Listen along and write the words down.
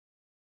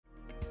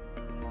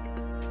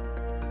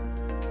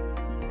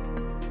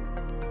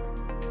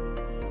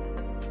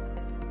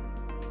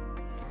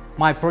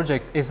My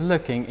project is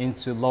looking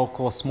into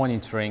low-cost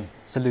monitoring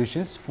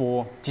solutions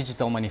for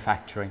digital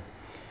manufacturing,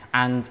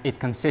 and it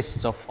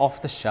consists of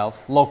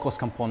off-the-shelf, low-cost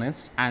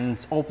components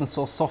and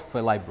open-source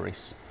software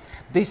libraries.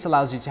 This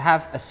allows you to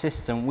have a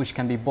system which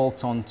can be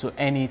bolted on to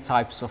any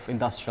types of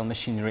industrial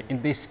machinery.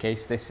 In this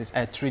case, this is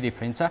a 3D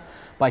printer,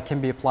 but it can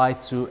be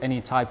applied to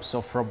any types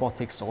of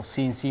robotics or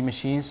CNC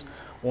machines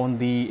on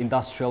the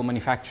industrial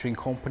manufacturing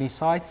company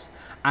sites.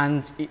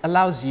 And it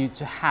allows you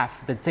to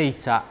have the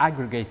data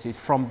aggregated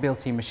from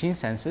built-in machine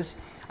sensors,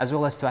 as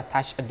well as to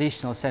attach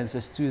additional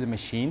sensors to the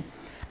machine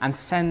and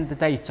send the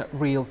data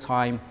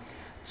real-time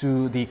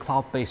to the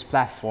cloud-based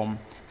platform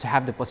to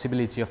have the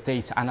possibility of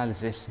data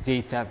analysis,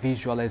 data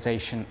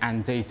visualization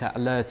and data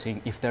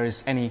alerting if there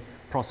is any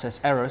process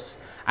errors,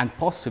 and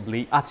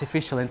possibly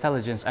artificial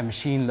intelligence and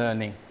machine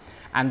learning.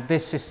 And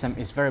this system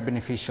is very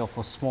beneficial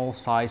for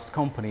small-sized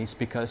companies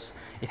because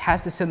it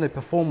has the similar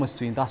performance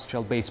to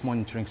industrial-based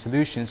monitoring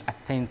solutions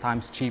at 10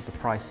 times cheaper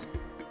price.